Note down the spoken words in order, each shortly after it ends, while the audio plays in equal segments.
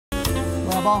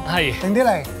阿邦，係定啲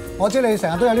嚟。我知你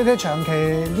成日都有呢啲長期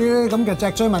啲咁嘅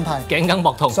脊椎問題，頸筋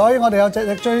膊痛，所以我哋有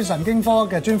脊椎神經科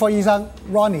嘅專科醫生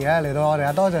Ronnie 咧嚟到我哋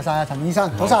啊，多謝晒啊陳醫生，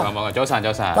早晨。早晨，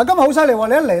早晨。嗱，今日好犀利喎！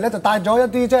你一嚟咧就帶咗一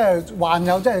啲即係患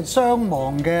有即係傷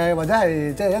亡嘅或者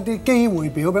係即係一啲機會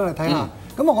表俾我哋睇下。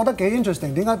咁我覺得幾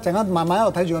interesting， 點解陣間慢慢一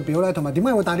路睇住個表咧，同埋點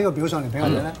解會帶呢個表上嚟俾我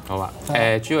哋咧？好啊，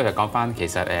主要就講翻其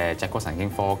實脊骨神經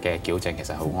科嘅矯正其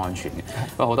實好安全嘅，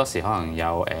不過好多時可能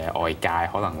有外界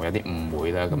可能會有啲誤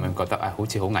會啦，咁樣覺得好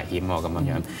似好危險喎咁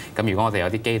樣。咁如果我哋有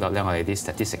啲機率咧，我哋啲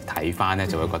statistic 睇翻咧，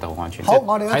就會覺得好安全。好，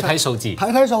我哋睇睇數字，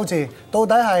睇數字，到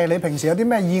底係你平時有啲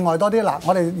咩意外多啲？嗱，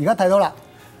我哋而家睇到啦。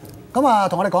咁啊，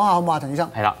同我哋講下好唔好啊，陳醫生？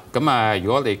係啦，咁啊，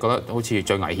如果你覺得好似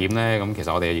最危險咧，咁其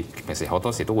實我哋平時好多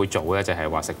時都會做咧，就係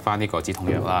話食翻呢個止痛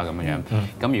藥啦咁樣。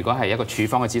咁如果係一個處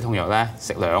方嘅止痛藥咧，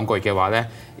食2個月嘅話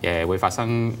咧，會發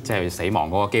生即係死亡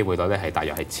嗰個機會率咧係大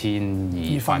約係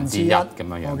1/1200咁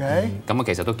樣。咁啊，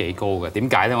其實都幾高嘅。點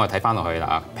解咧？我哋睇翻落去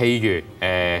啦，譬如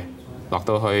落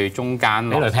到去中間，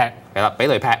俾雷劈，係啦，俾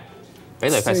雷劈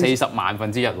40萬分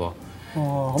之一喎。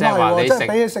哦，即係話你食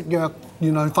比起食藥，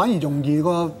原來反而容易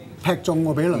個劈中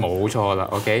喎，比雷。冇錯啦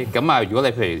 ，OK。咁啊，如果你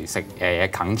譬如食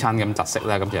啃親咁窒息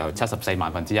咧，咁就74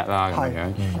萬分之一啦咁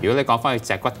樣。如果你講翻去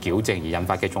脊骨矯正而引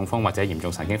發嘅中風或者嚴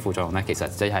重神經副作用咧，其實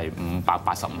即係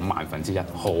585萬分之一，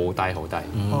好低好低。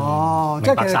哦，即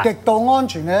係其實極度安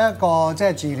全嘅一個即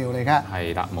係治療嚟嘅。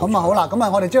係啦，咁啊好啦，咁啊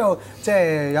我哋知道即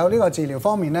係有呢個治療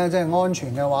方面咧，即係安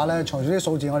全嘅話咧，隨住啲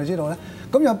數字我哋知道咧。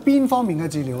咁有邊方面嘅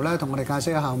治療咧，同我哋解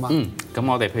釋一下好嘛？咁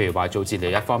我哋譬如話做治療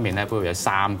一方面咧，不如有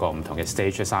3個唔同嘅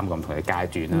stage， 3個唔同嘅階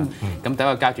段啦。咁第一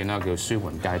個階段咧叫舒緩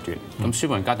階段。咁舒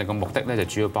緩階段嘅目的咧就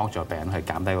主要幫助病人去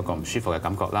減低嗰個唔舒服嘅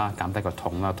感覺啦，減低個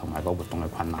痛啦，同埋個活動嘅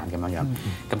困難咁樣樣。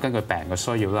咁根據病人嘅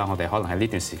需要啦，我哋可能喺呢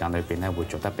段時間裏邊咧會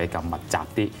做得比較密集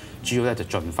啲，主要咧就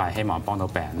盡快希望幫到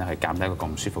病人咧去減低嗰個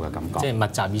唔舒服嘅感覺。即係密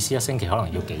集意思，1星期可能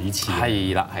要幾次？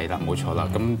係啦，冇錯啦。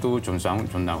咁都仲想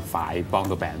盡量快幫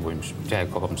到病人會即係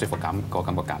嗰個唔舒服感覺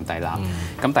減低啦。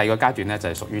咁第二個階段咧就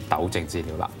係屬於糾正治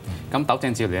療啦。咁糾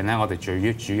正治療咧，我哋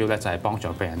主要咧就係幫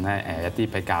助病人咧一啲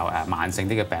比較慢性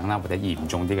啲嘅病啦，或者嚴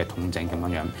重啲嘅痛症咁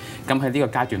樣樣。咁喺呢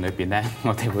個階段裏邊咧，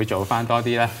我哋會做翻多啲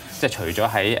咧，即係除咗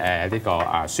喺呢個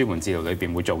舒緩治療裏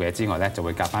邊會做嘅之外咧，就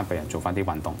會教翻病人做翻啲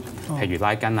運動，譬如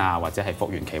拉筋啊，或者係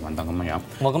復原期運動咁樣樣。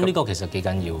咁呢個其實幾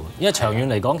緊要，因為長遠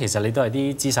嚟講，其實你都係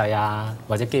啲姿勢啊，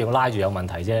或者肌肉拉住有問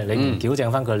題啫。你唔矯正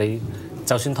翻佢，你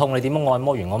就算痛，你點樣按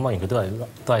摩完佢都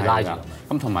係拉住。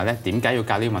咁同埋咧，點解要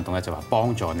教呢啲運動咧？就話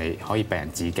幫助你可以病人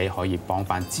自己可以幫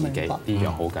翻自己，呢樣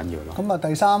好緊要咯。咁啊，第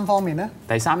3方面咧？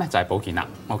第3咧就係保健啦。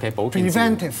OK， 保健。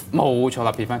Preventive。冇錯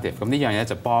啦 ，preventive。咁呢樣嘢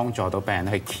就幫助到病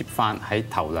人去 keep 翻喺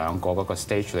頭2個嗰個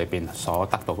stage 裏邊所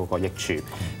得到嗰個益處。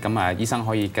咁啊，醫生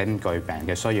可以根據病人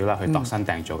嘅需要啦，去度身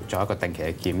訂造，做一個定期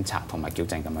嘅檢查同埋矯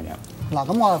正咁樣樣。嗱，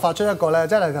咁我就發出一個咧，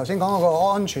即係頭先講嗰個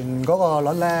安全嗰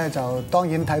個率咧，就當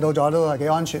然睇到咗都係幾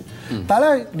安全。但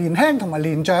係咧，年輕同埋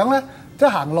年長咧，即係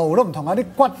行路都唔同啊，啲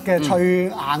骨嘅脆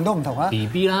硬都唔同啊。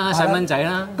BB 啦，細蚊仔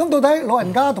啦。咁到底老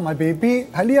人家同埋 BB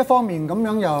喺呢一方面咁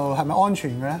樣又係咪安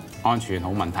全嘅咧？安全好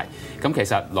問題。咁其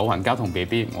實老人家同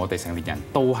BB， 我哋成年人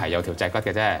都係有條脊骨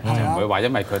嘅啫，就唔會話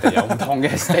因為佢哋有唔同嘅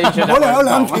stage 可能有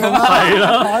2條啦。係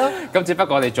啦。咁只不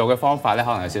過我哋做嘅方法咧，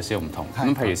可能有少少唔同。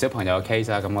咁譬如小朋友嘅 case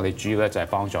啦，咁我哋主要咧就係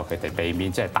幫助佢哋避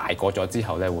免即係大個咗之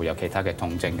後咧會有其他嘅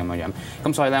痛症咁樣樣。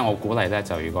咁所以咧，我鼓勵咧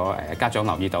就如果家長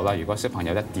留意到啦，如果小朋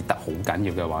友一跌得好緊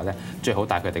要嘅話咧，最好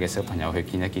帶佢哋嘅小朋友去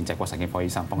見一見脊骨神經科醫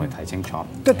生，幫佢睇清楚。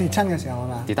即係跌親嘅時候係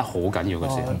嘛？跌得好緊要嘅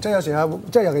時候。即係有時候，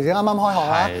即係尤其是啱啱開學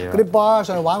啊，嗰啲 bar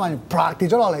上去玩啪跌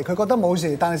咗落嚟，佢覺得冇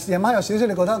事，但係夜晚有少少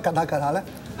你覺得趌下咧，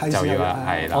係就要啦，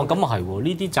係啦。咁啊係喎，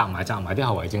呢啲紮埋啲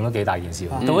後遺症都幾大件事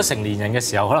喎。到咗成年人嘅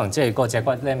時候，可能即係個脊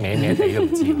骨咧歪歪地都唔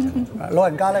知。老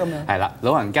人家咧咁樣。係啦，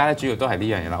老人家咧主要都係呢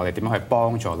樣嘢啦。我哋點樣去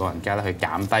幫助老人家咧去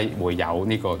減低會有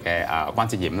呢個嘅關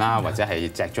節炎啦，或者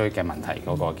係脊椎嘅問題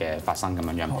嗰個嘅發生咁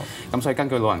樣樣。咁所以根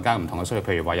據老人家唔同嘅需要，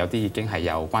譬如話有啲已經係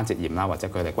有關節炎啦，或者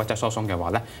佢哋骨質疏鬆嘅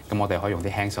話咧，咁我哋可以用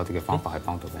啲輕手啲嘅方法去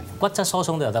幫到佢。骨質疏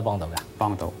鬆都有得幫到㗎？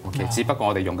幫到 ，OK。只不過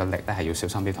我哋用嘅力咧係要小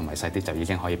心啲同埋細啲，就已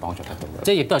經可以幫助得到嘅。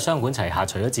即係亦都係雙管齊下，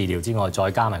除咗治療之外，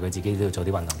再加埋佢自己都要做啲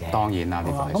運動嘅。當然啦，呢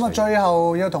個咁啊，最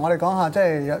後要同我哋講下，即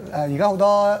係而家好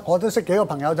多我都識幾個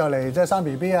朋友就嚟即係生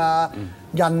BB 啊，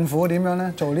孕婦點樣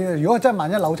咧做呢個？如果真係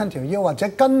萬一扭親條腰，或者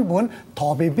根本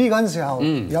陀 BB 嗰陣時候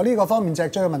有呢個方面脊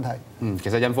椎嘅問題。其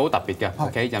實孕婦好特別嘅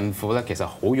 ，OK， 孕婦咧其實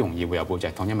好容易會有背脊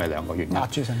痛，因為2個原因。壓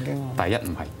住神經。第一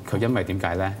唔係佢因為點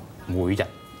解咧？每日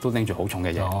都拎住好重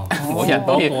嘅嘢，每日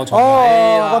都個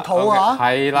肚啊，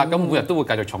係啦，咁每日都會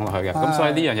繼續重落去嘅，咁所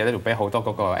以呢樣嘢咧就俾好多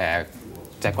嗰個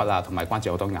脊骨啊同埋關節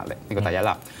好多壓力，呢個第一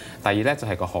啦。第二咧就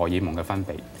係個荷爾蒙嘅分泌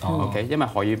，OK，因為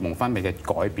荷爾蒙分泌嘅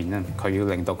改變咧，佢要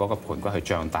令到嗰個盤骨去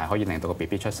脹大，可以令到個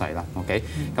BB 出世啦，OK，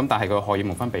咁但係個荷爾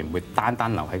蒙分泌唔會單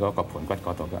單留喺嗰個盤骨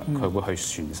嗰度嘅，佢會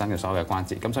去全身嘅所有嘅關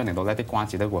節，咁所以令到呢啲關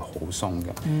節都會好鬆嘅。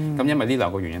咁因為呢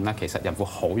兩個原因咧，其實孕婦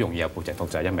好容易有背脊痛，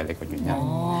就係因為呢個原因。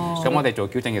咁我哋做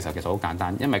矯正嘅時候其實好簡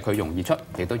單，因為佢容易出，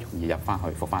亦都容易入翻去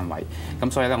復翻位。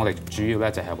咁所以咧，我哋主要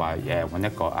咧就係話揾一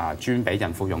個專俾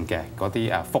孕婦用嘅嗰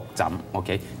啲腹枕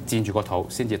 ，OK， 墊住個肚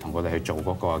先至同佢哋去做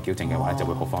嗰個矯正嘅話，就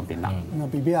會好方便啦。咁啊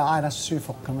BB 啊挨得舒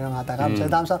服咁樣啊，大家唔使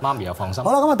擔心。媽咪又放心。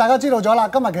好啦，咁啊大家知道咗啦，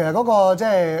今日其實嗰個即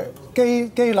係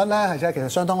機率咧係其實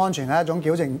相當安全嘅一種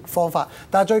矯正方法，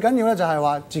但係最緊要咧就係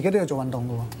話自己都要做運動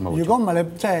嘅喎。如果唔係你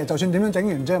即係就算點樣整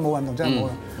完，即係冇運動真係冇用。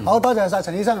好多謝晒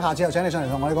陳醫生，下次又請你上嚟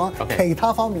同我哋講其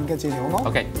他方面嘅治療，好唔好？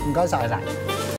 OK， 唔該晒。